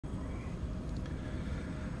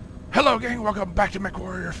Hello gang, welcome back to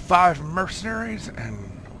Mechwarrior 5 Mercenaries,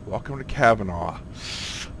 and welcome to Kavanaugh.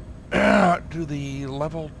 Do the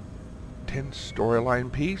level 10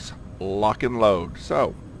 storyline piece, lock and load.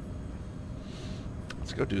 So,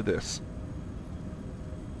 let's go do this.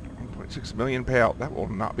 1.6 million payout, that will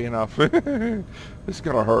not be enough. This is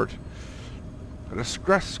gonna hurt. A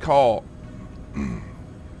distress call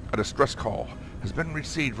has been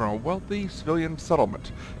received from a wealthy civilian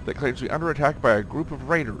settlement that claims to be under attack by a group of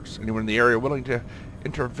raiders. Anyone in the area willing to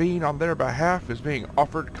intervene on their behalf is being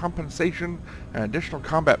offered compensation and additional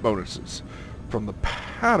combat bonuses. From the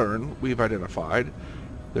pattern we've identified,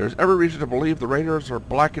 there's every reason to believe the raiders are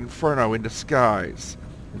Black Inferno in disguise,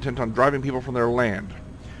 intent on driving people from their land.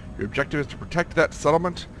 Your objective is to protect that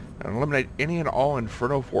settlement and eliminate any and all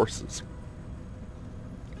Inferno forces.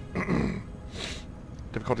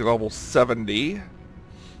 Difficulty level 70.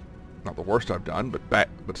 Not the worst I've done,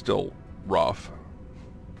 but still rough.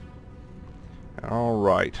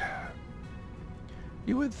 Alright.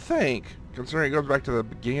 You would think, considering it goes back to the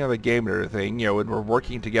beginning of the game and everything, you know, when we're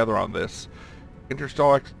working together on this,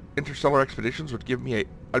 interstellar expeditions would give me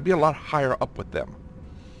I'd be a lot higher up with them.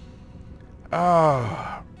 You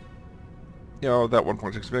know, that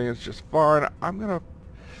 1.6 million is just fine. I'm gonna...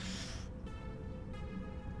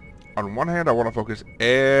 On one hand, I want to focus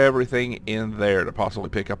everything in there to possibly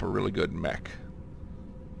pick up a really good mech.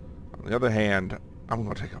 On the other hand, I'm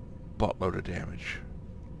going to take a buttload of damage.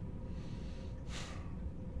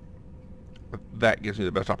 But that gives me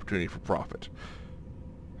the best opportunity for profit.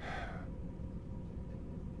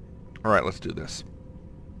 Alright, let's do this.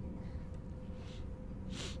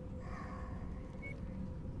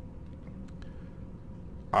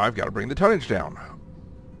 I've got to bring the tonnage down.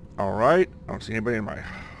 Alright, I don't see anybody in my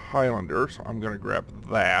Highlander, so I'm going to grab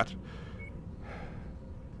that.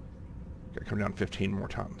 Got to come down 15 more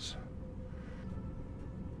tons.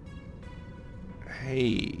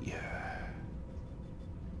 Hey.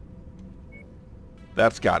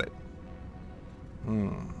 That's got it.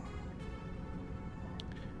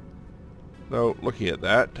 So, looking at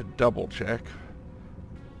that, to double check.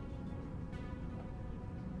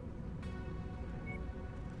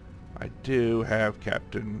 I do have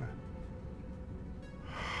Captain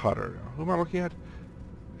Hutter. Who am I looking at?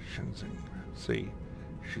 Shenzing. Let's see.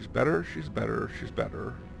 She's better, she's better, she's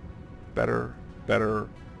better. Better, better,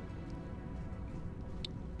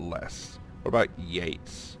 less. What about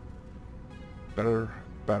Yates? Better,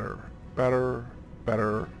 better, better,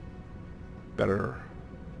 better, better,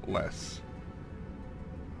 less.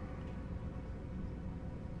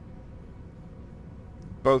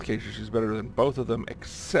 In both cases, she's better than both of them,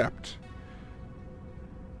 except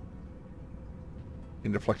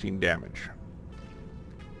in deflecting damage.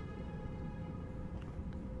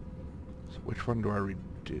 So which one do I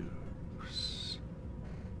reduce?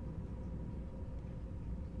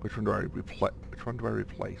 Which one do I replace? Which one do I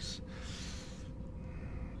replace?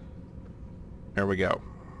 There we go.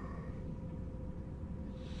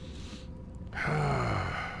 So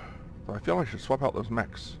I feel I should swap out those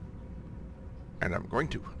mechs. And I'm going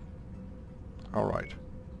to. Alright.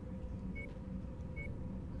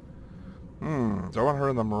 Do I want her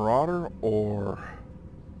in the Marauder or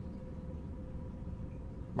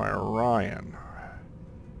my Orion?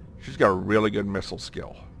 She's got a really good missile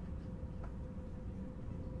skill.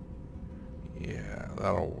 Yeah,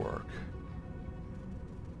 that'll work.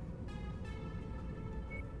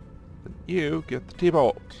 Then you get the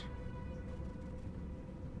T-Bolt.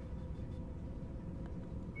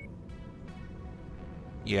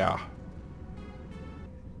 Yeah.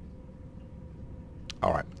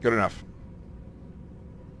 Alright, good enough.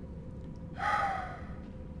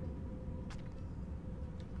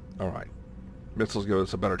 Alright. Missiles give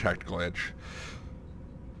us a better tactical edge.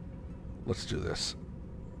 Let's do this.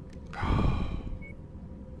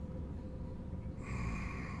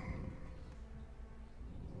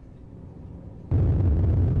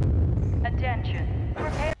 Attention.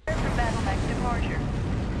 Prepare for battle mech departure.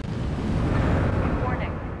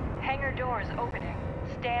 Warning. Hangar doors opening.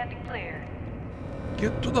 Stand clear.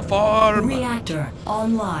 Get to the farm! Reactor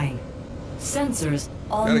online. Sensors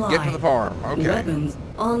online. Gotta get to the farm. Okay. Weapons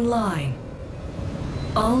online.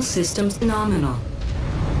 All systems nominal.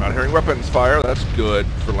 Not hearing weapons fire. That's good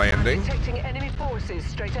for landing. Detecting enemy forces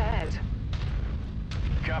straight ahead.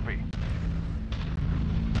 Copy.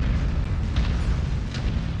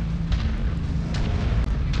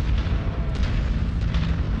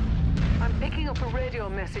 I'm picking up a radio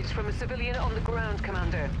message from a civilian on the ground,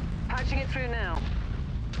 Commander. Patching it through now.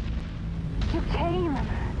 You came!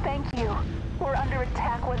 Thank you. We're under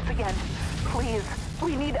attack once again. Please,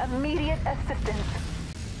 we need immediate assistance.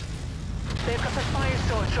 They've got a fire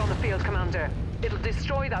starter on the field, Commander. It'll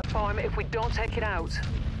destroy that farm if we don't take it out.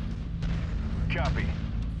 Copy.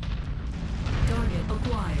 Target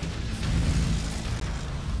acquired.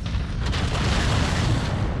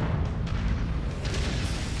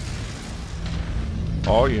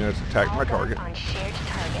 All units attack my All guns target. on shared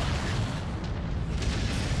target.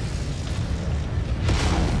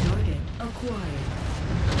 Target acquired.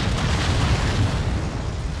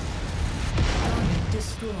 Target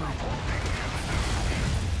destroyed.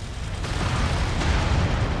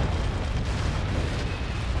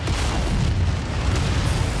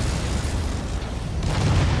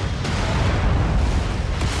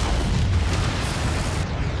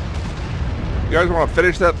 You guys want to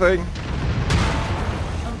finish that thing?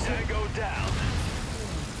 Tango down.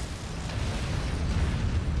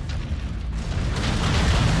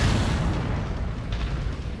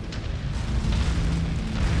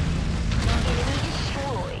 Enemy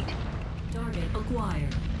destroyed. Target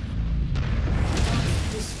acquired.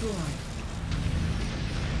 Target destroyed.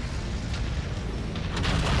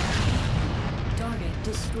 Target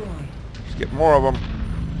destroyed. Let's get more of them.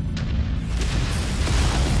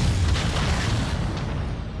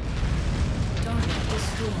 Target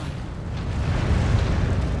destroyed.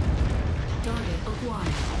 Target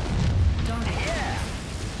acquired. Target.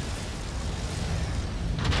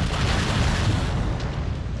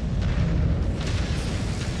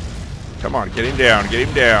 Come on, get him down, get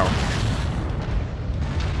him down.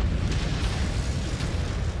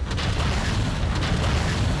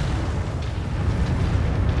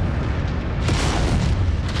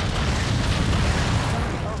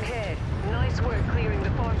 Okay, nice work clearing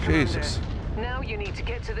the farm, Commander. Jesus. Now you need to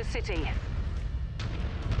get to the city.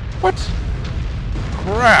 What?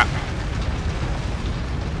 Crap.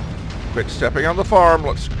 Quit stepping on the farm,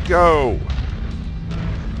 let's go.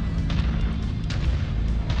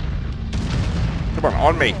 Come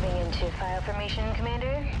on me. Moving into file formation,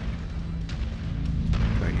 Commander.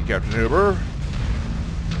 Thank you, Captain Huber.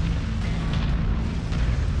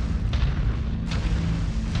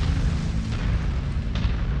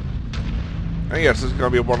 And yes, this is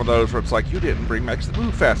going to be one of those where it's like, you didn't bring Max the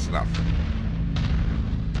move fast enough.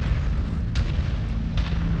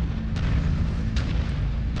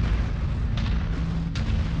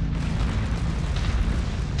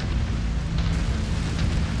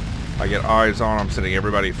 I get eyes on, I'm sending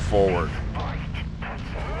everybody forward.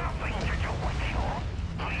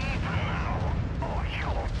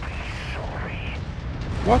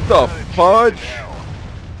 What the fudge?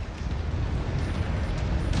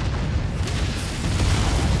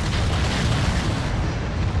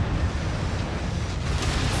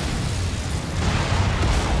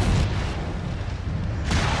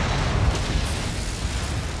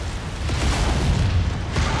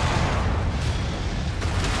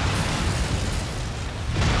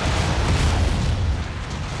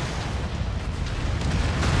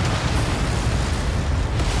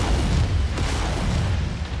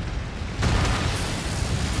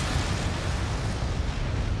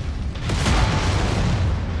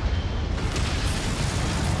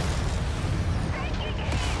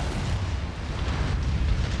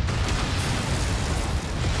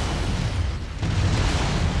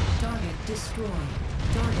 Destroyed.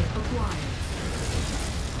 Target acquired.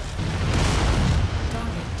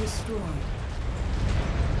 Target destroyed.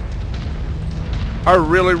 I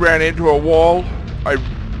really ran into a wall. I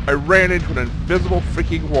ran into an invisible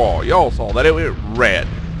freaking wall. Y'all saw that. It went red.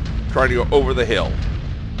 Trying to go over the hill.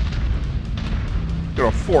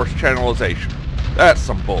 Gonna force channelization. That's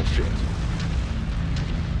some bullshit.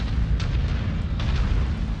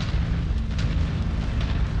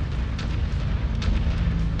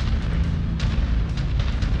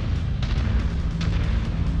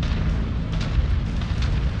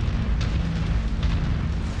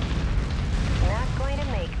 Not going to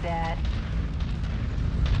make that.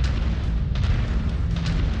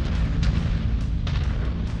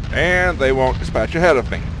 And they won't dispatch ahead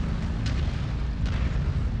of me.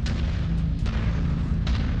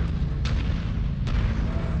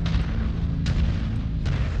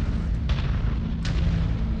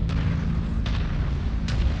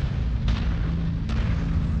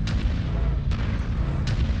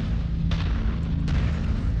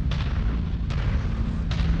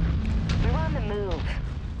 We're on the move.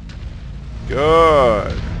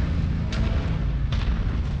 Good.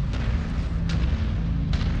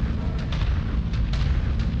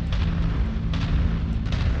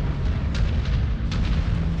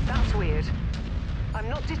 That's weird. I'm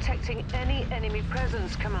not detecting any enemy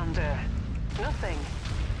presence, Commander. Nothing.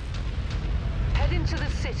 Head into the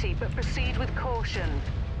city, but proceed with caution.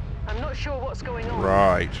 I'm not sure what's going on.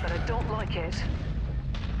 Right. But I don't like it.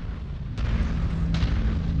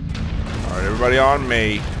 Alright, everybody on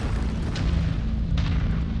me.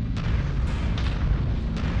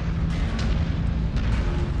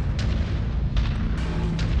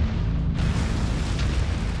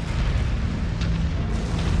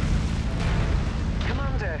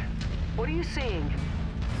 Commander, what are you seeing?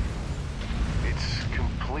 It's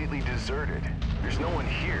completely deserted. There's no one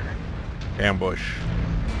here. Ambush.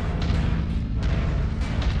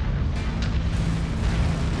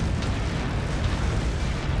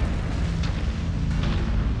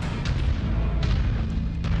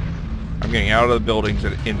 I'm getting out of the buildings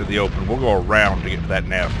and into the open. We'll go around to get to that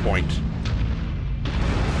nav point.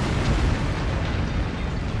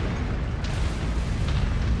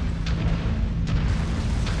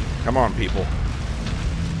 Come on, people.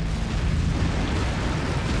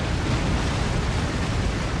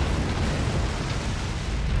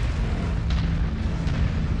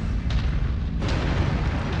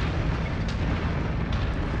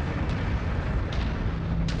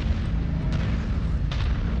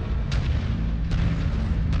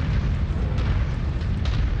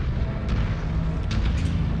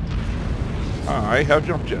 I have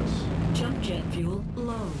jump jets. Jump jet fuel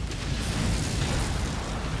low.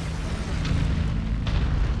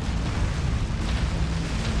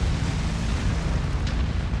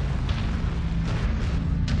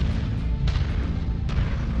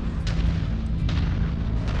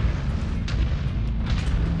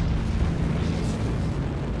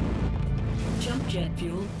 Jump jet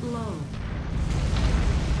fuel low.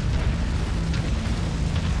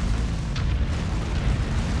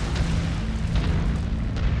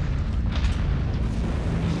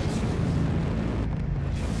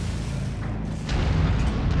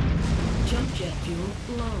 Jump jet fuel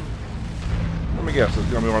low. Let me guess, it's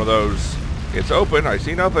gonna be one of those. It's open, I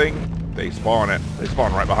see nothing. They spawn it. They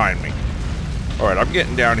spawn right behind me. Alright, I'm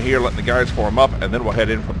getting down here, letting the guys form up, and then we'll head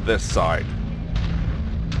in from this side.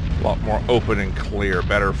 A lot more open and clear,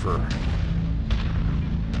 better for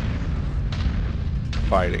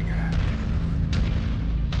fighting.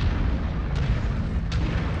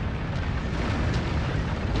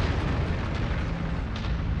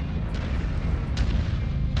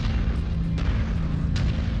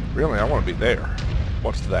 Really, I want to be there.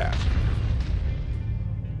 What's that?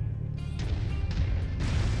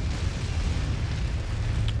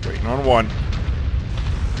 Waiting on one.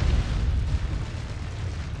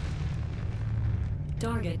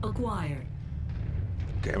 Target acquired.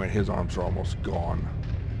 Damn it, his arms are almost gone.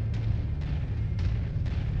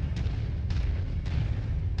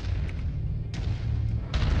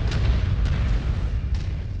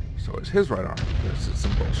 So is his right arm. This is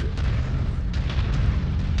some bullshit.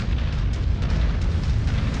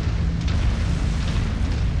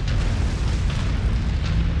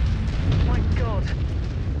 My God.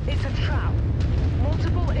 It's a trap.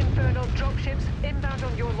 Multiple Inferno dropships inbound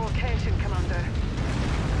on your location, Commander.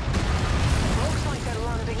 Looks like they're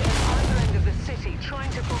landing at either end of the city,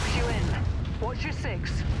 trying to box you in. Watch your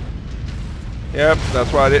six. Yep,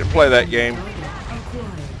 that's why I didn't play that game. Target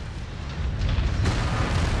acquired.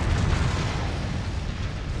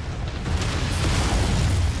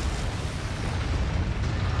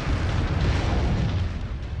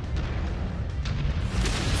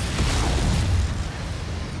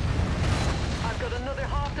 I've got another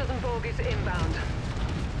half dozen bogies inbound.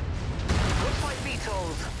 Looks like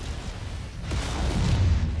VTOLs.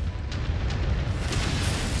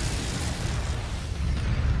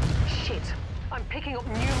 Shit. I'm picking up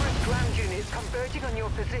numerous ground units converging on your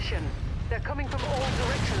position. They're coming from all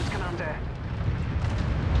directions, Commander.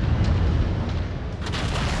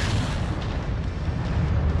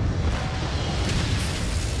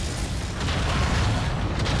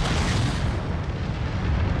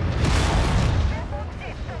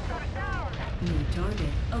 New target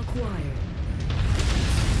acquired.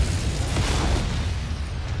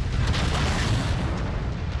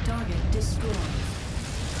 Target destroyed.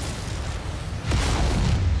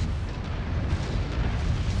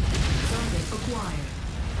 Target acquired.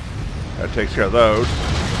 That takes care of those.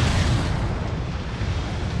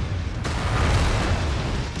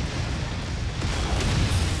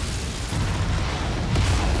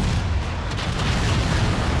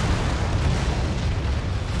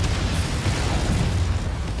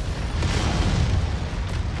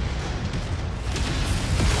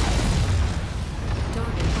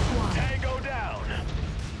 Target acquired. Tango down.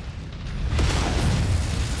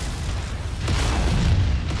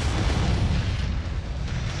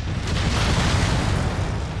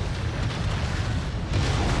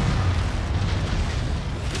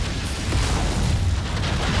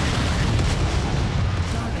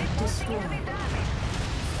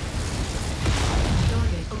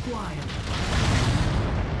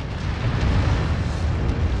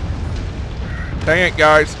 Dang it,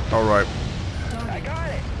 guys. All right. I got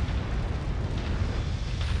it.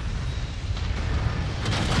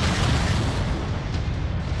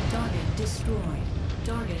 Target destroyed.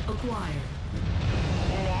 Target acquired.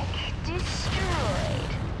 Mech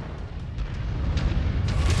destroyed.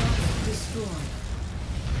 Target destroyed.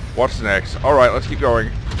 What's next? All right, let's keep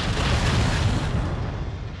going.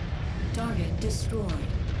 Target destroyed.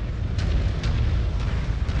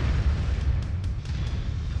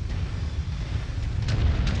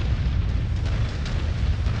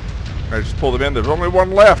 I just pulled them in. There's only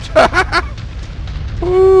one left.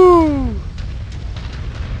 Woo!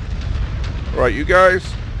 All right, you guys,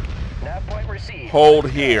 Nav point received. hold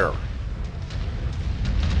here.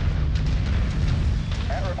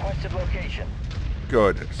 At requested location.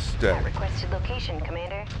 Good. Stay. At requested location,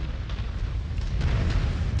 Commander.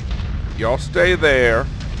 Y'all stay there.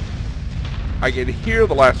 I can hear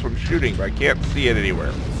the last one shooting, but I can't see it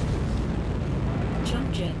anywhere.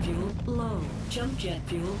 Jump jet fuel low. Jump jet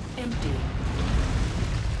fuel empty.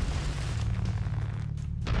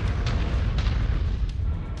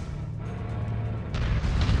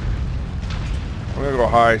 I'm gonna go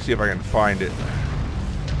high, see if I can find it.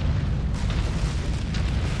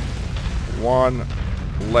 One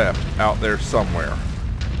left out there somewhere.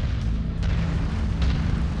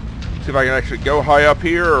 See if I can actually go high up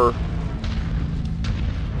here, or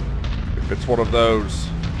if it's one of those.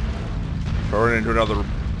 If I run into another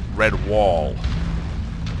red wall.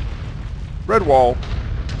 Red wall.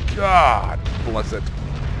 God bless it.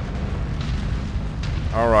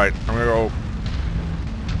 Alright, I'm gonna go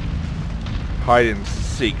hide and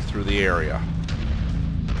seek through the area.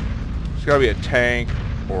 There's gotta be a tank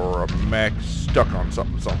or a mech stuck on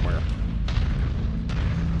something somewhere.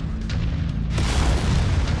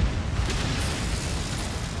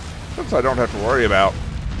 Since I don't have to worry about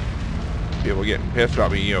people getting pissed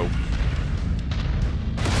about me, you know,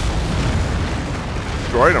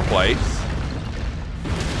 destroying a place,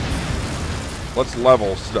 let's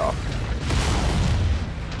level stuff.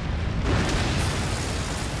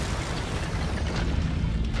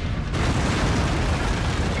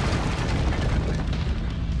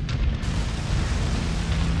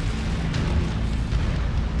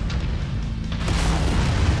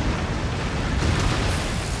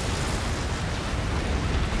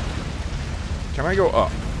 Can I go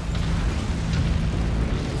up?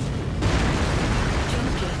 Jump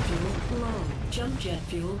jet fuel low. Jump jet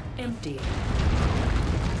fuel empty.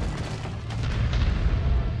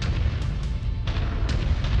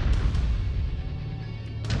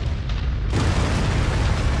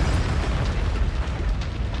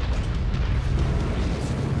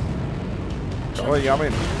 Oh, yeah, I'm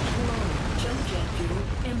in. Low. Jump jet fuel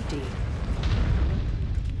empty.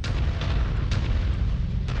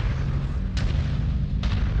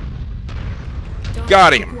 Target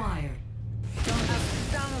Got him. acquired.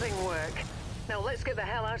 Outstanding work. Now let's get the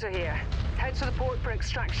hell out of here. Head to the port for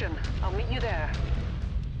extraction. I'll meet you there.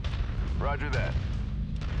 Roger that.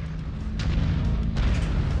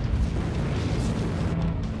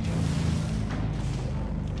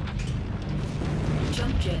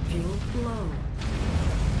 Jump jet fuel low.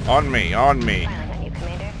 On me, on me. Filing on you,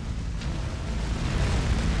 Commander.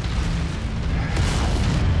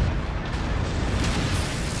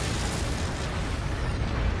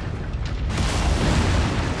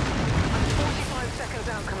 I'm 45 seconds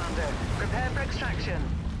out, Commander. Prepare for extraction.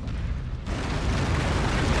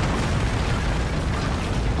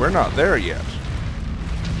 We're not there yet.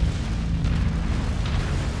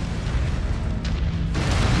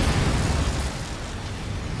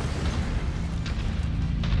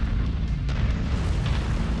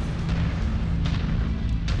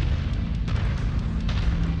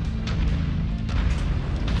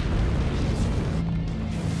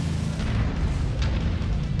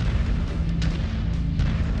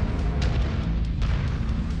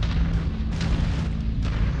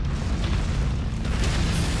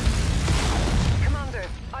 Commander,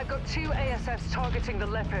 I've got 2 ASFs targeting the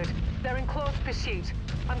Leopard. They're in close pursuit.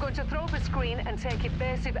 I'm going to throw up a screen and take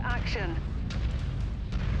evasive action.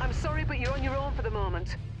 I'm sorry, but you're on your own for the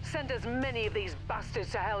moment. Send as many of these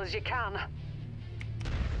bastards to hell as you can.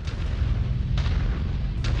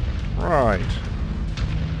 Right.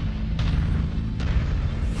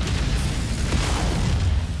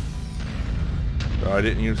 I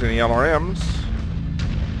didn't use any LRMs.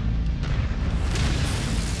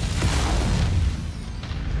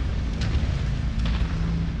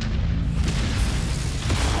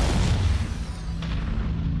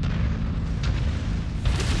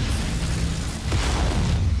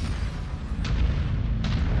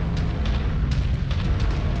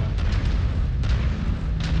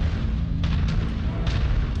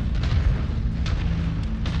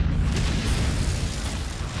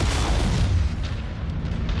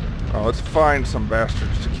 Oh, let's find some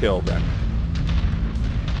bastards to kill then.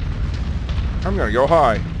 I'm gonna go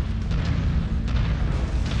high.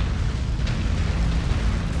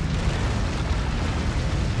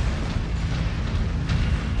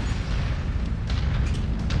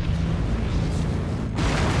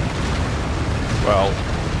 Well,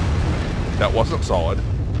 that wasn't solid.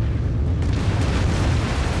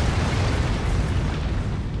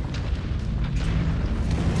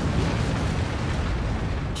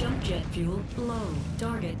 Jump jet fuel low.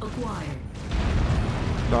 Target acquired.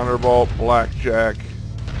 Thunderbolt, Blackjack.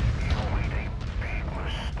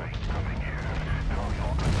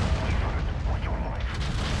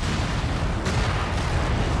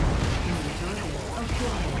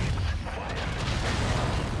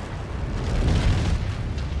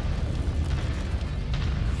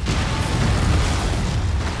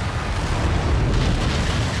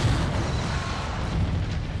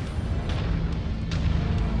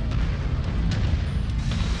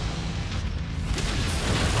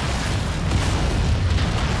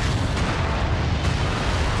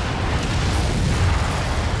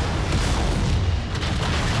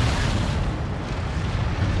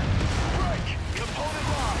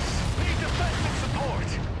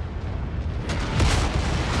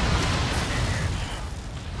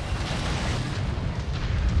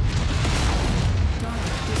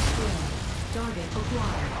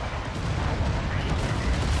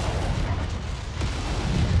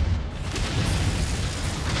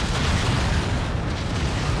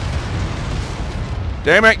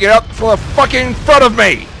 Damn it, get up from the fucking front of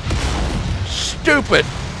me! Stupid!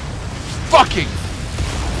 Fucking!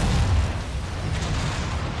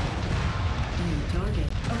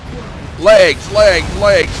 Legs, legs,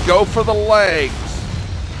 legs! Go for the legs!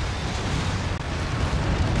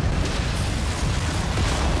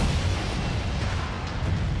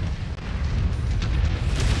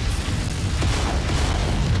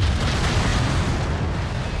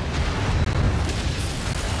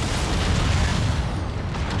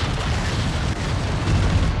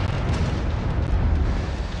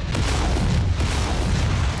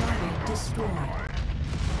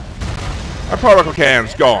 My particle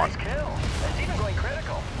can's gone. Nice kill. That's even going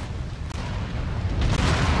critical.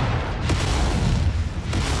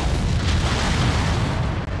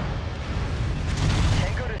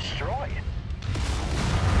 Tango destroyed.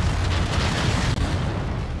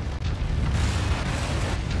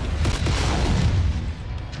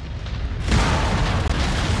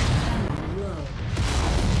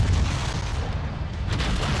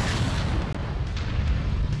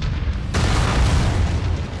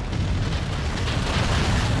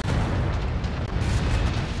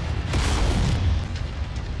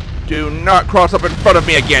 Do not cross up in front of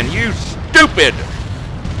me again, you stupid!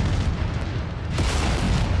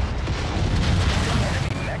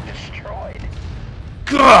 Enemy mech destroyed.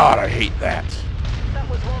 God, I hate that. That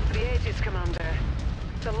was one for the ages, Commander.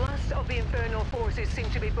 The last of the Infernal forces seem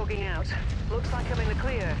to be bugging out. Looks like I'm in the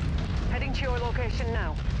clear. Heading to your location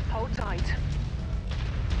now. Hold tight.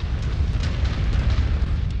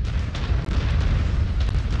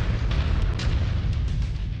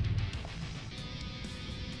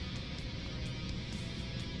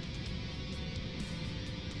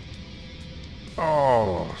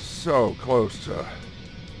 Oh, so close to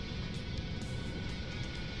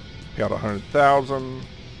pay out 100,000.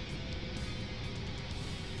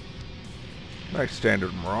 Nice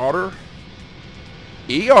standard Marauder.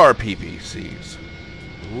 ER PPCs.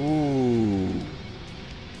 Ooh.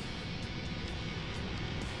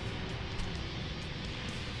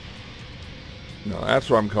 No, that's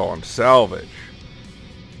what I'm calling salvage.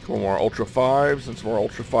 Couple more Ultra 5s and some more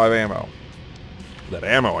Ultra 5 ammo. That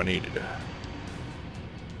ammo I needed.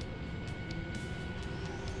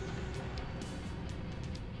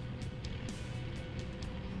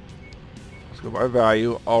 Let's go by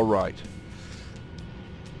value. All right.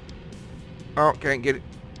 Oh, can't get it.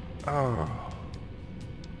 Oh.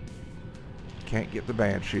 Can't get the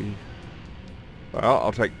Banshee. Well,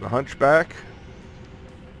 I'll take the Hunchback.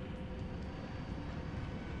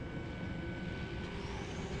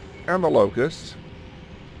 And the Locust.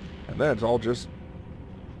 And then it's all just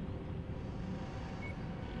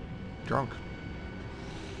drunk.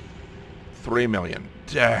 3 million.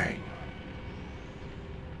 Dang.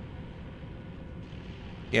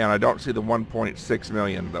 Yeah, and I don't see the 1.6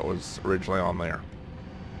 million that was originally on there.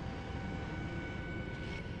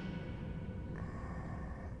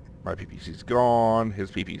 My PPC's gone. His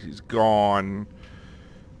PPC's gone.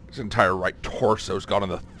 His entire right torso's gone in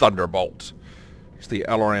the Thunderbolt. It's the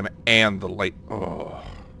LRM and the late... Oh.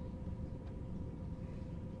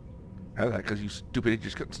 How's that? Because you stupid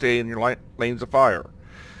just couldn't stay in your lanes of fire.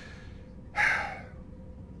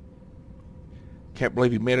 can't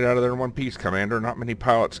believe you made it out of there in one piece, Commander. Not many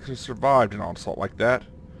pilots could have survived an onslaught like that.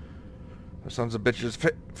 The sons of bitches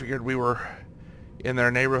figured we were in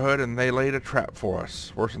their neighborhood and they laid a trap for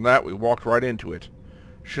us. Worse than that, we walked right into it.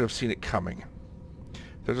 Should have seen it coming.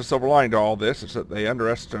 There's a silver lining to all this. It's that they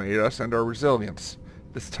underestimated us and our resilience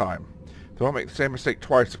this time. They won't make the same mistake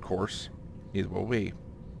twice, of course. Neither will we.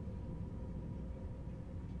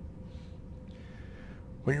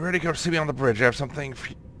 When you're ready to go see me on the bridge, I have something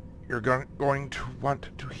you're going to want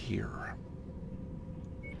to hear.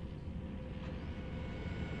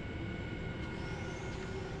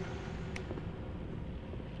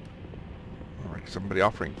 Alright, somebody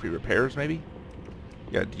offering free repairs, maybe?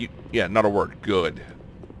 Yeah, not a word. Good.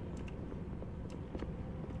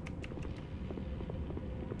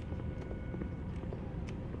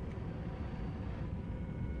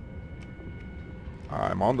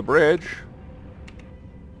 I'm on the bridge.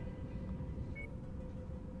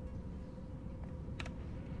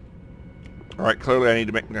 Alright, clearly I need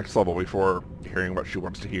to make the next level before hearing what she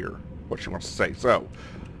wants to hear, what she wants to say. So,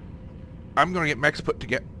 I'm going to get mechs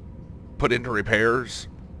put into repairs,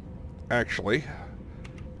 actually.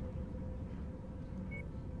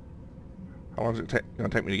 How long is it going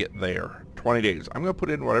to take me to get there? 20 days. I'm going to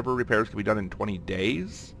put in whatever repairs can be done in 20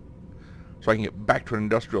 days, so I can get back to an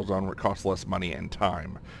industrial zone where it costs less money and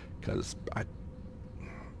time, because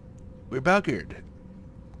we're buggered.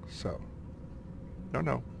 So,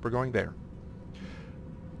 no, we're going there.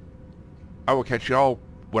 I will catch y'all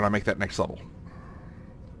when I make that next level,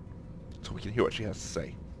 so we can hear what she has to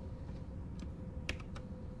say.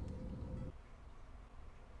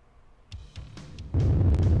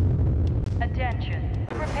 Attention.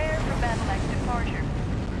 Prepare for battle act departure.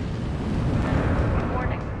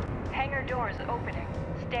 Warning. Hangar doors opening.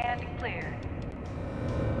 Stand clear.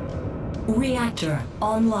 Reactor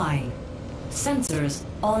online. Sensors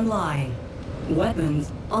online.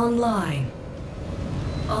 Weapons online.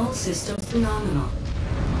 All systems phenomenal.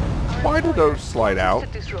 Why do those slide out? To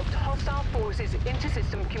disrupt hostile forces'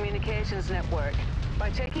 inter-system communications network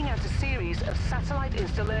by taking out a series of satellite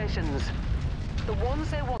installations. The ones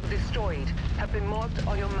they want destroyed have been marked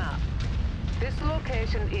on your map. This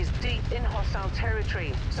location is deep in hostile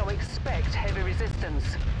territory, so expect heavy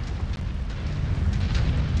resistance.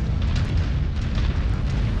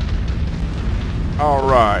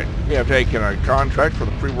 Alright, we have taken a contract for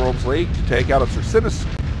the Free Worlds League to take out a Circinus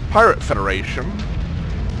Pirate Federation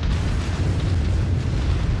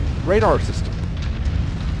radar system.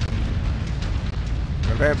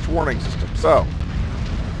 Advanced warning system. So,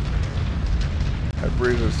 have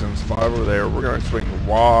resistance 5 over there. We're going to swing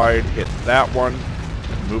wide, hit that one,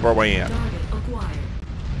 and move our way in. Target acquired.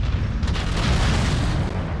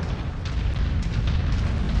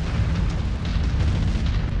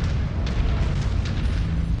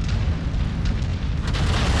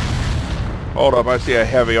 Hold up, I see a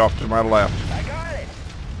heavy off to my left. I got it.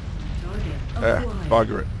 Target acquired.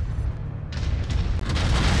 Bugger it.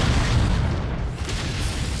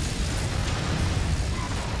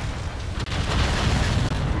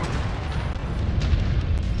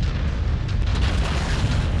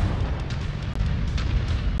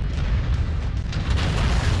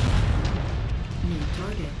 New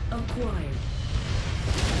target acquired.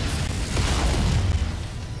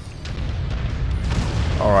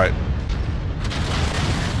 Alright.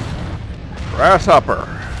 Grasshopper.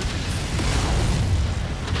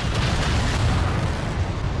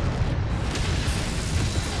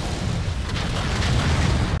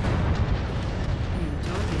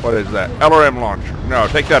 What is that? LRM launcher. No,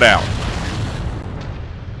 take that out.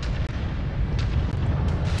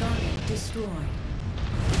 Target destroyed.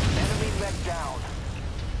 Enemy mech down.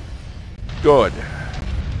 Good.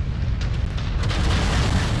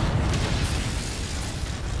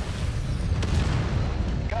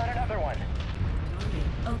 Got another one. Target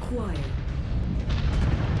acquired.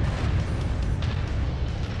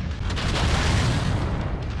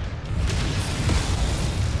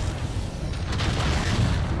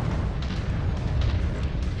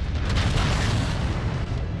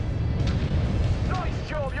 Nice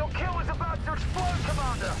job. Your kill is about to explode,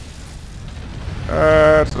 Commander.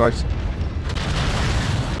 That's nice.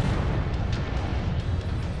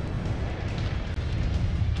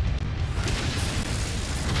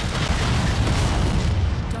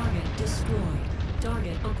 Target destroyed.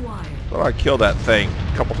 Target acquired. Thought I killed that thing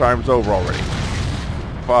a couple times over already.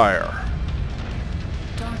 Fire.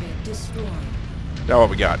 Target destroyed. Now what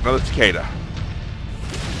we got? Another cicada.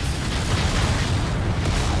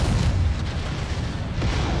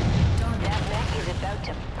 Target That mech is about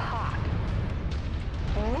to pop.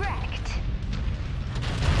 Wrecked.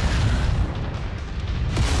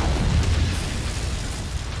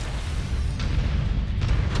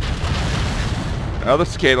 Another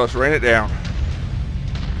cicada. Let's rain it down.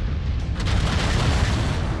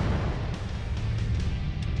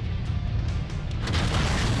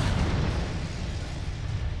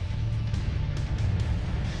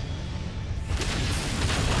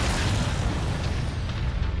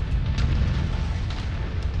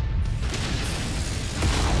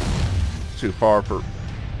 Too far for...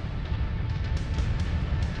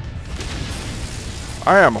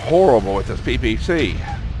 I am horrible with this PPC.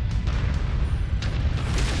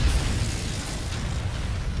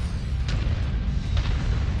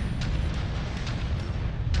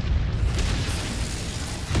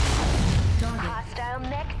 Hostile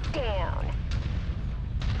mech down.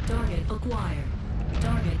 Target acquired.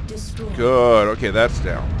 Target destroyed. Good. Okay, that's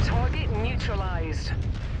down. Target neutralized.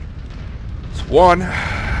 It's one.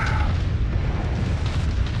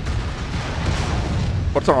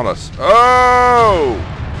 What's on us? Oh!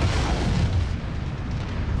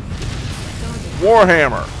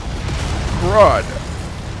 Warhammer. Crud.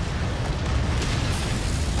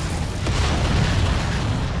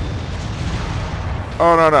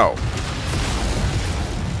 Oh, no, no.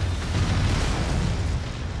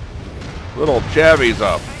 Little Javi's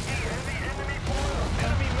up.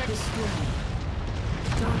 Destroyed.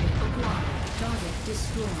 Target acquired. Target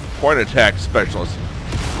destroyed. Point attack specialist.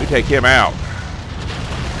 We take him out.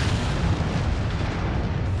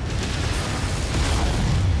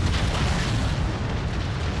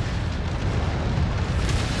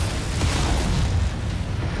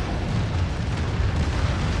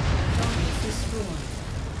 Target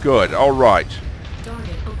destroyed. Good. All right.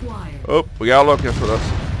 Target acquired. Oh, we got a locust with us.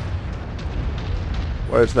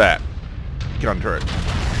 What is that? Gun turret.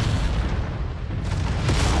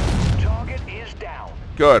 Target is down.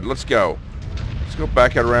 Good. Let's go. Let's go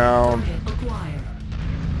back around. Target acquired.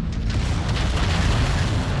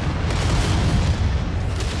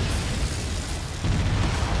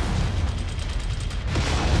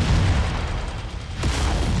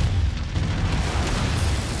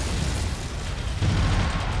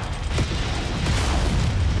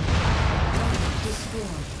 Target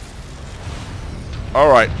destroyed. All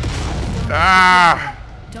right. Ah!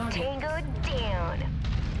 Target Tango down.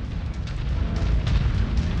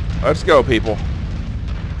 Let's go, people.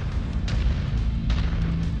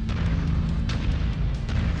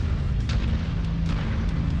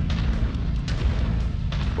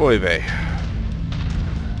 Oy vey.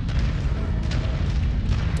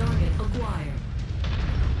 target acquired.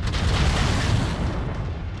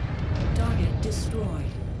 Target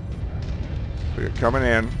destroyed. We're coming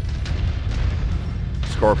in.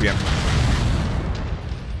 Scorpion.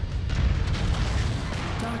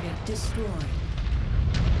 Target destroyed.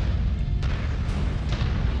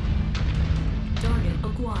 Target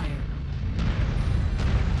acquired.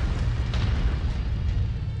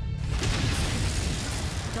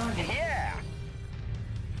 Target. Yeah!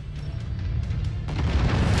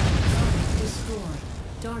 Target destroyed.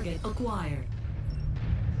 Target acquired.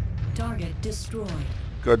 Target destroyed.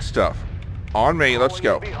 Good stuff. On me, let's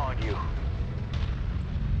go. Behind you.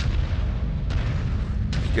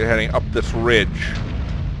 Let's get heading up this ridge.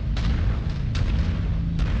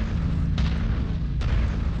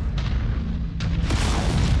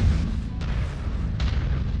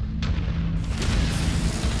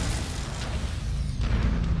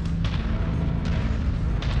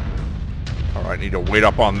 Alright, need to wait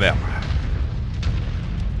up on them.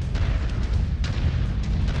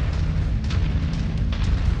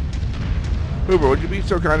 Uber, would you be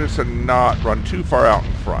so kind as to not run too far out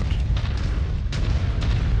in front?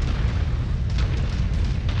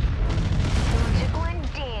 Took one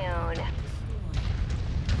down.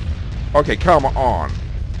 Okay, come on.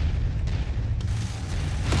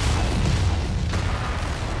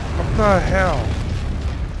 What the hell?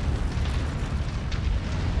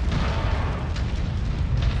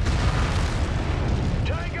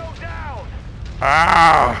 Tango down!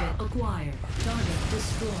 Ah! Target acquired. Target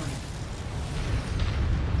destroyed.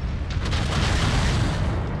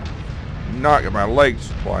 Not get my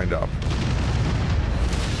legs lined up.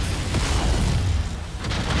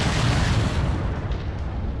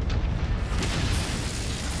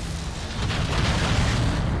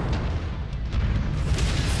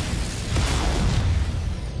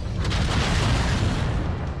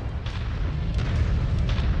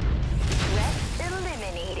 Threat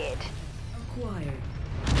eliminated. Acquired.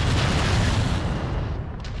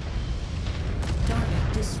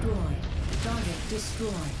 Target destroyed. Target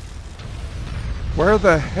destroyed. Where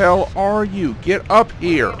the hell are you? Get up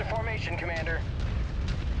here. Into formation, Commander.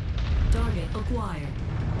 Target acquired.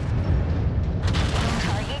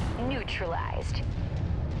 Target neutralized.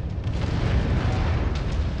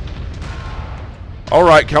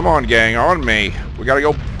 Alright, come on, gang. On me. We gotta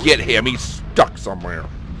go get him. He's stuck somewhere.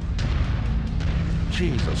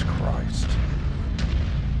 Jesus Christ.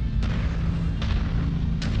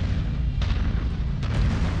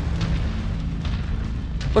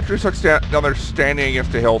 Literally stuck down there standing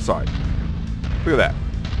against a hillside. Look at that.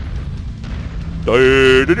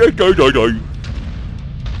 Die.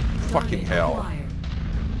 Fucking hell.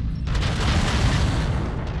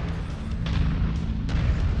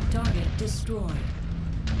 Target destroyed.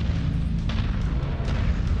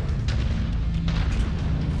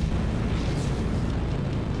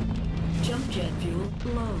 Jump jet fuel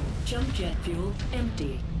low. Jump jet fuel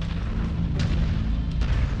empty.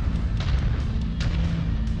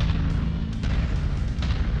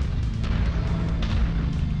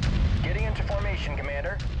 Getting into formation,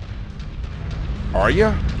 Commander. Are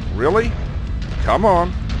you? Really? Come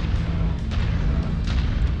on.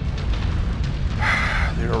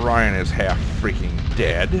 The Orion is half freaking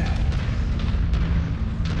dead.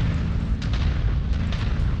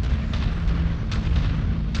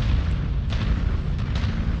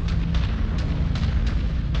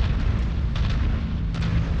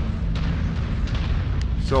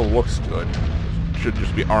 Still looks good. Should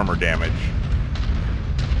just be armor damage.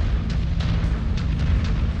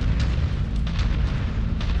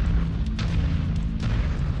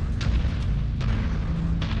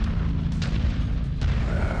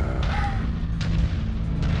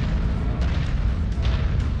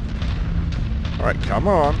 Alright, come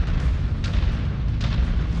on.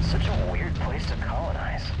 Such a weird place to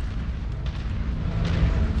colonize.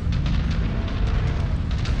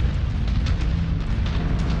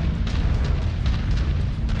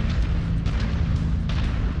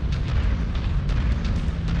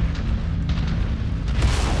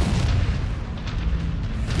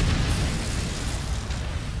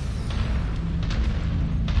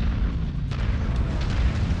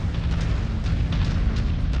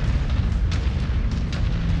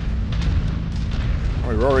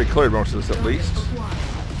 We've already cleared most of this at least.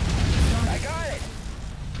 I got it!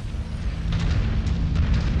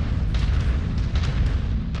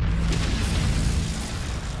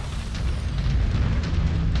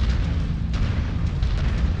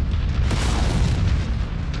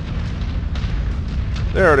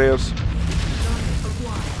 There it is.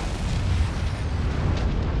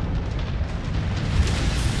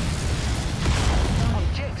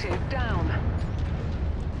 Objective down.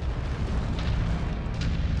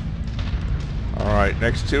 Alright,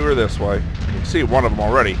 next two are this way. You can see one of them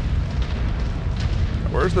already.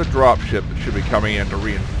 Where's the dropship that should be coming in to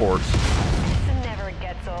reinforce? This never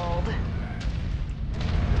gets old.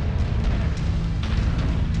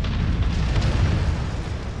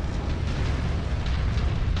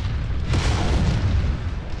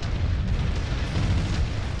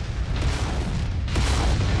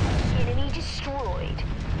 Enemy destroyed.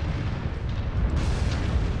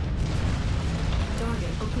 Target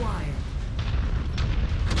acquired.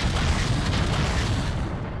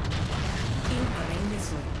 Incoming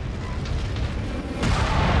missile.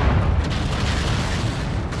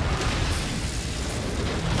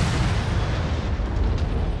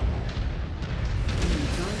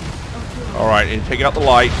 Alright, and take out the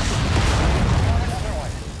lights. Another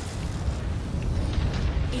one.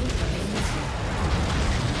 Incoming missile.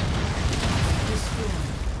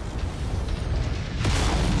 Destroyed.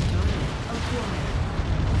 Target acquired.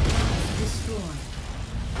 Destroyed.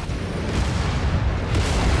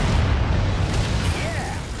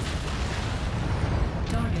 Yeah!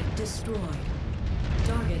 Target destroyed.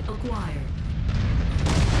 Target acquired.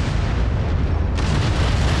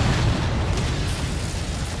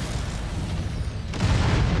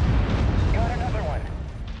 Got another one.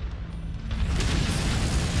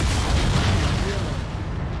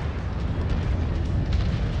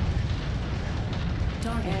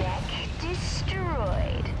 Target Mech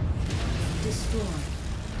destroyed. destroyed.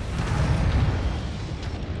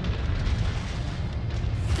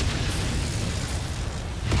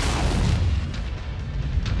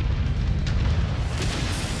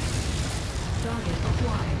 Target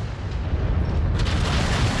acquired.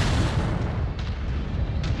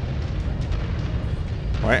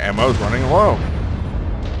 My ammo's running low.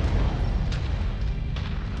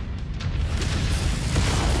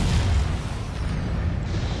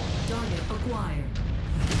 Target acquired.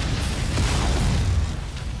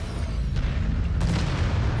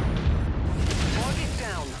 Target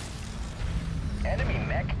down. Enemy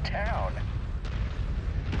mech down.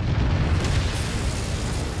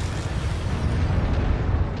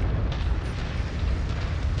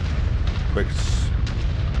 Quick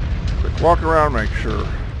walk around, make sure.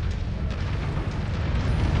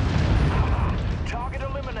 Talk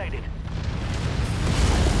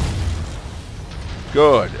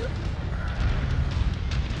Good. Target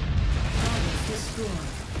destroyed.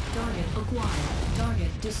 Target acquired.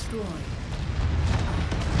 Target destroyed.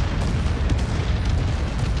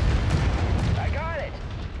 I got it.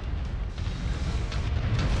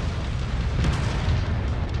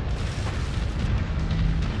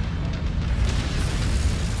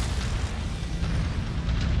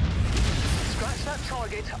 Scratch that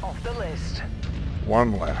target off the list.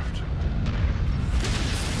 One left.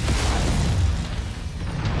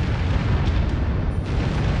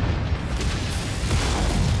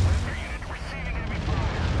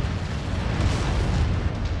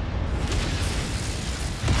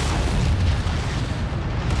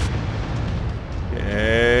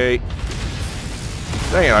 Okay.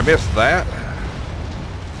 Dang it, I missed that.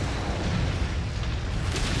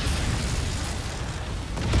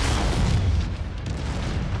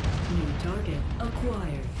 New target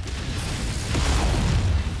acquired.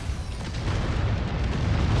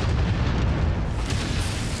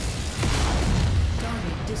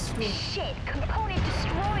 Target destroyed. Shit, component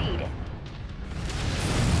destroyed.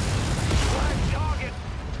 Black target.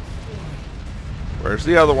 Where's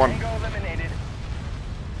the other one? Tango eliminated.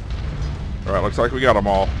 Alright, looks like we got them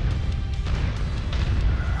all.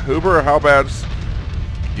 Huber, how bad's...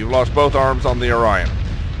 You've lost both arms on the Orion.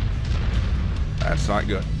 That's not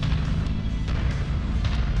good.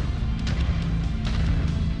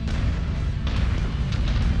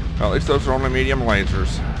 Well, at least those are only medium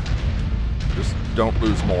lasers. Just don't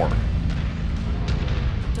lose more.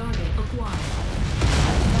 Target acquired.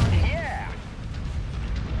 Target. Yeah.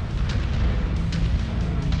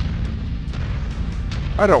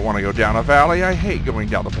 I don't want to go down a valley. I hate going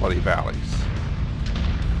down the bloody valleys.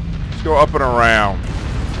 Let's go up and around.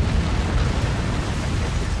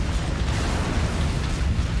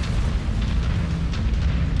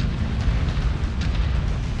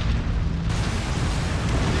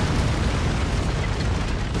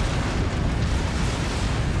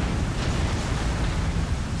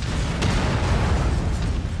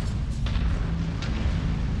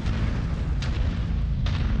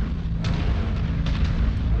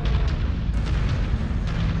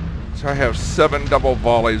 So I have 7 double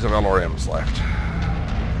volleys of LRMs left.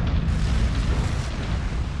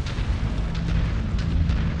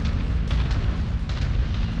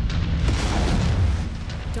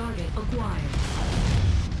 Target acquired.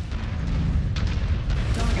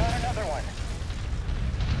 Got another one.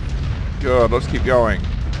 Good, let's keep going.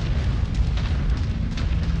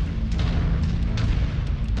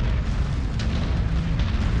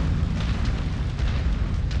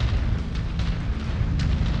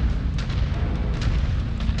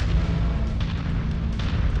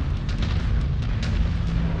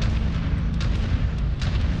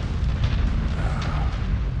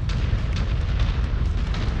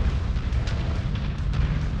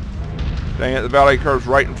 Dang it, the valley curves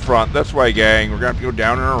right in front. This way, gang. We're going to have to go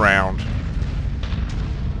down and around.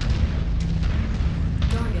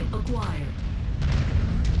 Target acquired.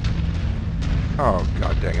 Oh,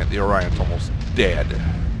 god dang it. The Orion's almost dead.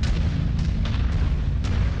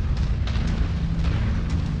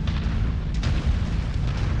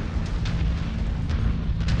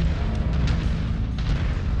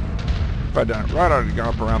 If I'd done it right, I'd have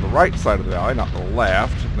gone up around the right side of the valley, not the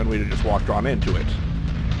left. Then we'd have just walked on into it.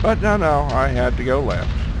 But no, I had to go left.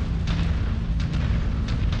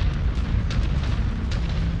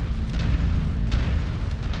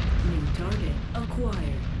 New target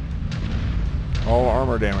acquired. All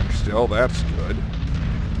armor damage still, that's good.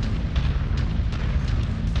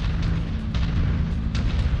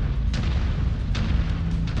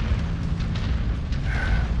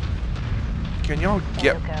 Can y'all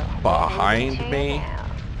get behind me?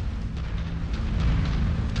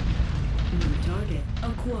 New target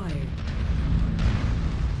acquired.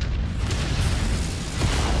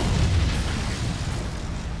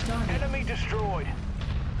 Target. Enemy destroyed.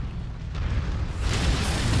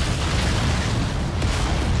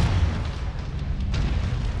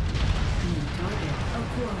 New target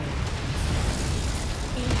acquired.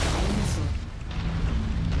 Incoming missile.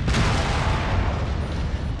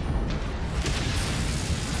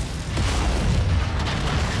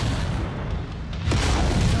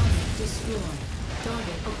 Target destroyed.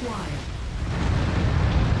 Target acquired.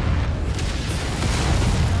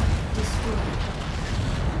 Target destroyed.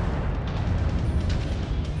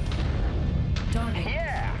 Target.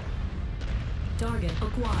 Yeah. Target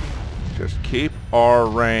acquired. Just keep our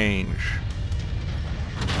range.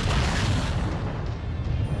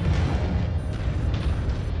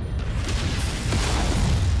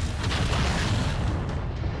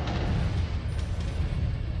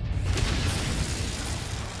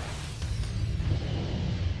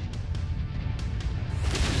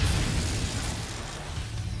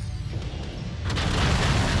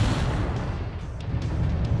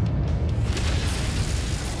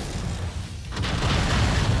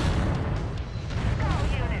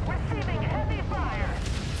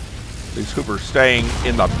 Space Hoover's staying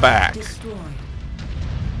in the back. Destroyed.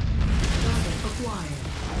 Target acquired.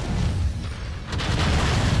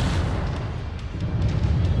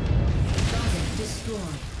 Target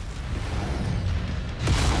destroyed.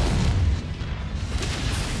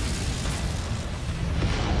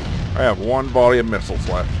 I have one volley of missiles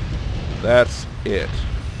left. That's it.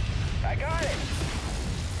 I got it.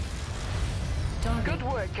 Target. Good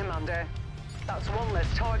work, Commander. That's one less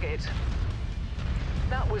target.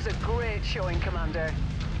 That was a great showing, Commander.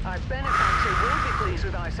 Our benefactor will be pleased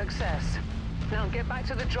with our success. Now get back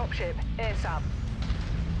to the dropship, ASAP.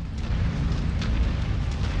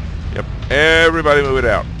 Yep. Everybody move it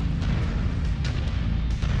out.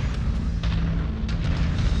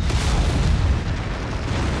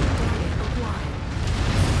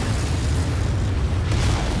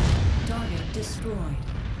 Target destroyed.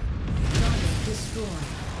 Target destroyed.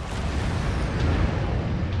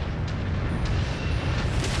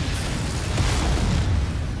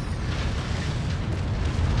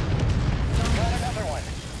 Got another one.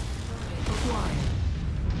 Acquired.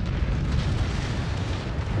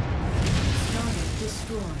 Target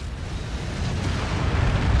destroyed.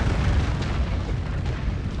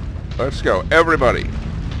 Let's go. Everybody.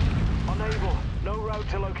 Unable. No road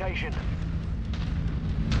to location.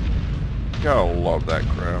 Gotta love that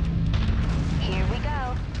crap. Here we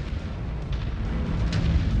go.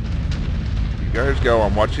 You guys go.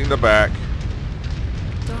 I'm watching the back.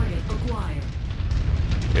 Target acquired.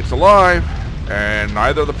 It's alive, and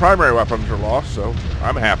neither of the primary weapons are lost, so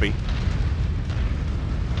I'm happy.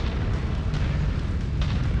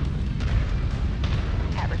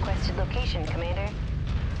 Have requested location, Commander.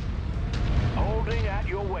 Holding at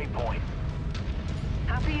your waypoint.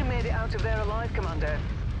 Happy you made it out of there alive, Commander.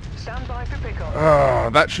 Stand by for pickup.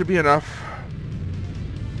 That should be enough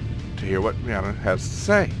to hear what Rihanna has to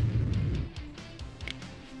say.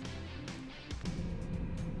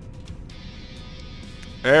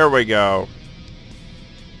 There we go.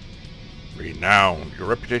 Renowned. Your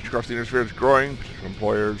reputation across the industry is growing. Potential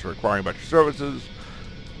employers are inquiring about your services.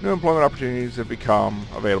 New employment opportunities have become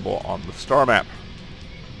available on the star map.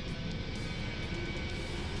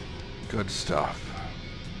 Good stuff.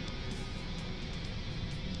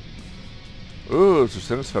 Ooh, the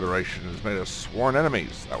Sinus Federation has made us sworn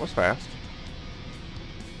enemies. That was fast.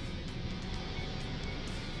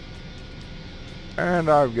 And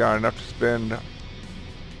I've got enough to spend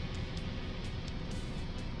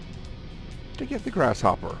to get the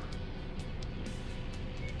Grasshopper,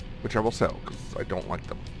 which I will sell because I don't like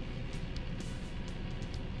them.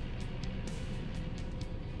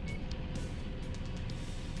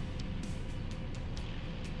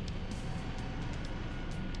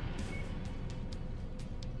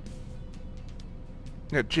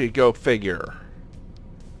 Yeah, gee, go figure.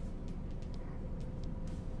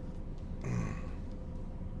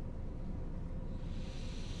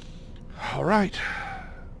 All right.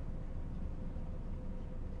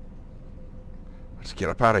 Let's get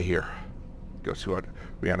up out of here. Go see what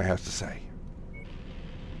Rihanna has to say.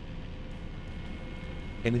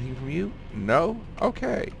 Anything from you? No?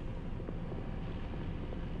 Okay.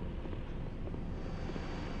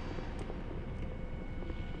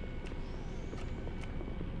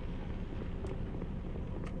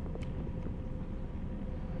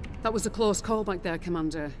 That was a close call back there,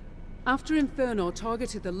 Commander. After Inferno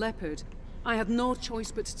targeted the Leopard, I had no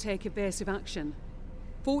choice but to take evasive action.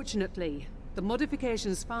 Fortunately, the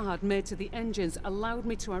modifications Fahad made to the engines allowed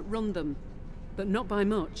me to outrun them, but not by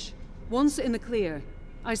much. Once in the clear,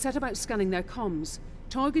 I set about scanning their comms,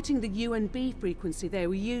 targeting the UNB frequency they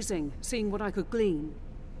were using, seeing what I could glean.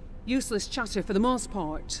 Useless chatter for the most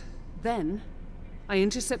part. Then, I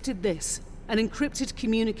intercepted this, an encrypted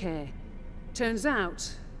communique. Turns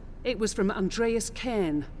out, it was from Andreas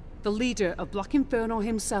Kane, the leader of Black Inferno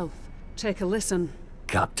himself. Take a listen.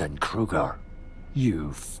 Captain Kruger,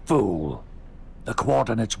 you fool. The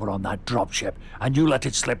coordinates were on that dropship, and you let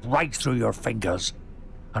it slip right through your fingers.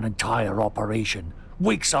 An entire operation,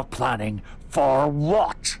 weeks of planning, for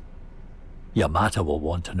what? Yamata will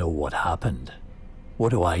want to know what happened. What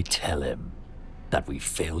do I tell him? That we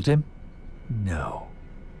failed him? No.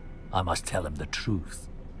 I must tell him the truth.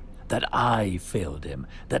 That I failed him,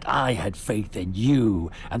 that I had faith in you,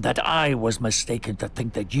 and that I was mistaken to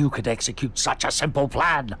think that you could execute such a simple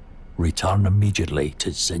plan. Return immediately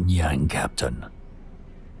to Xinjiang, Captain.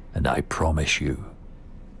 And I promise you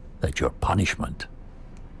that your punishment,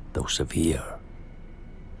 though severe,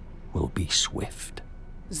 will be swift.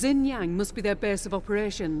 Xinjiang must be their base of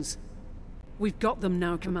operations. We've got them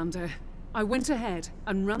now, Commander. I went ahead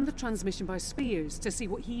and ran the transmission by Spears to see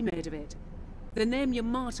what he made of it. The name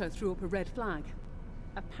Yamata threw up a red flag.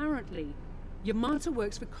 Apparently, Yamato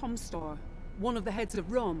works for Comstar, one of the heads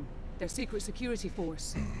of ROM, their secret security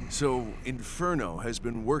force. So, Inferno has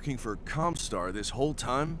been working for Comstar this whole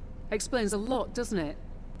time? Explains a lot, doesn't it?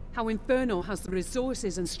 How Inferno has the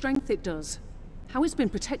resources and strength it does. How it's been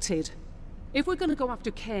protected. If we're gonna go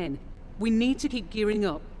after Kane, we need to keep gearing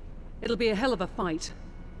up. It'll be a hell of a fight.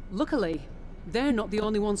 Luckily, they're not the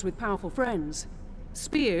only ones with powerful friends.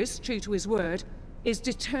 Spears, true to his word, is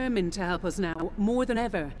determined to help us now, more than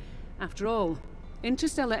ever. After all,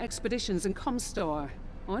 interstellar expeditions and Comstar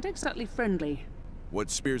aren't exactly friendly.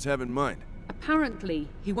 What Spears have in mind? Apparently,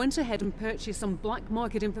 he went ahead and purchased some black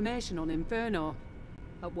market information on Inferno.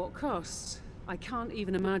 At what cost? I can't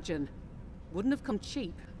even imagine. Wouldn't have come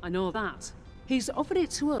cheap, I know that. He's offered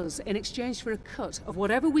it to us in exchange for a cut of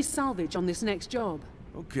whatever we salvage on this next job.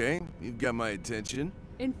 Okay, you've got my attention.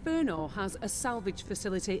 Inferno has a salvage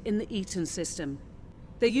facility in the Eaton system.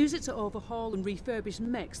 They use it to overhaul and refurbish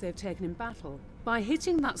mechs they've taken in battle. By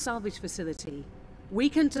hitting that salvage facility, we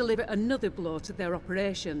can deliver another blow to their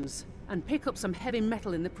operations and pick up some heavy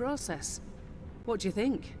metal in the process. What do you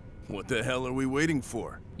think? What the hell are we waiting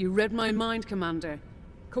for? You read my mind, Commander.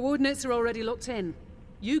 Coordinates are already locked in.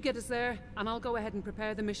 You get us there, and I'll go ahead and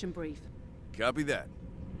prepare the mission brief. Copy that.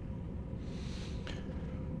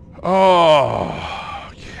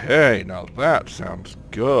 Oh, okay, now that sounds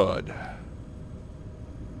good.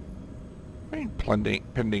 I mean,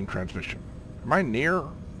 pending transmission. Am I near?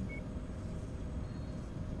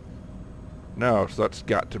 No, so that's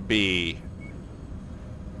got to be...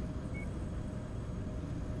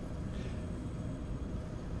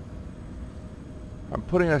 I'm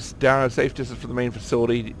putting us down at a safe distance from the main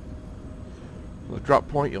facility. From the drop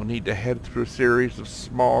point, you'll need to head through a series of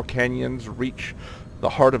small canyons, reach the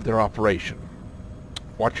heart of their operation.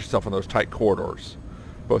 Watch yourself in those tight corridors.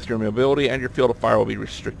 Both your mobility and your field of fire will be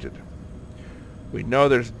restricted. We know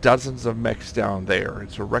there's dozens of mechs down there.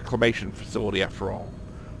 It's a reclamation facility after all.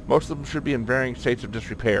 Most of them should be in varying states of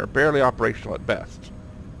disrepair, barely operational at best.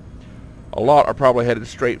 A lot are probably headed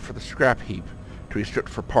straight for the scrap heap to be stripped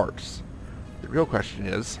for parts. The real question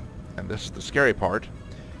is, and this is the scary part,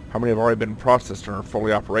 how many have already been processed and are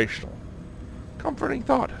fully operational? Comforting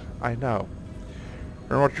thought, I know.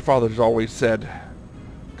 Remember what your father's always said,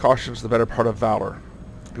 caution's the better part of valor.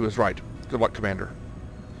 He was right. Good luck, Commander.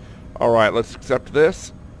 Alright, let's accept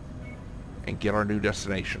this and get our new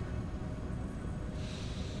destination.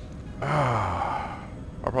 I'll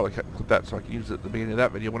probably clip that so I can use it at the beginning of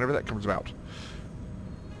that video whenever that comes out.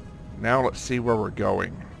 Now let's see where we're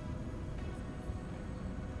going.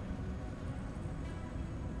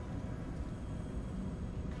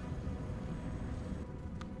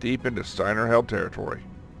 Deep into Steiner-held territory.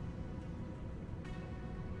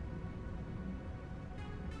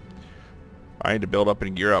 I need to build up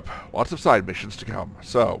and gear up. Lots of side missions to come.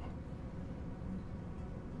 So,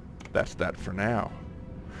 that's that for now.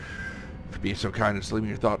 If you'd be so kind as to leave me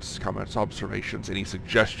your thoughts, comments, observations, any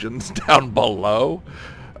suggestions down below.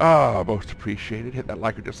 Most appreciated. Hit that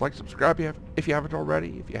like or dislike. Subscribe if you haven't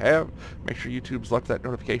already. If you have, make sure YouTube's left that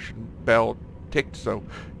notification bell ticked so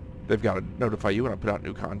they've got to notify you when I put out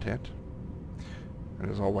new content. And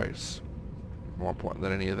as always, more important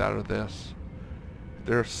than any of that or this, if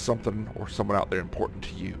there's something or someone out there important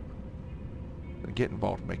to you, then get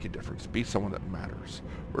involved and make a difference. Be someone that matters.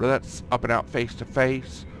 Whether that's up and out face to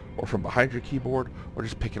face, or from behind your keyboard, or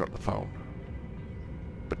just picking up the phone.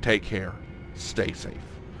 But take care. Stay safe.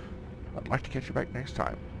 I'd like to catch you back next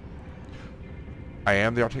time. I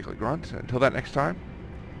am the Articulate Grunt. Until that next time,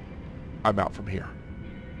 I'm out from here.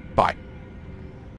 Bye.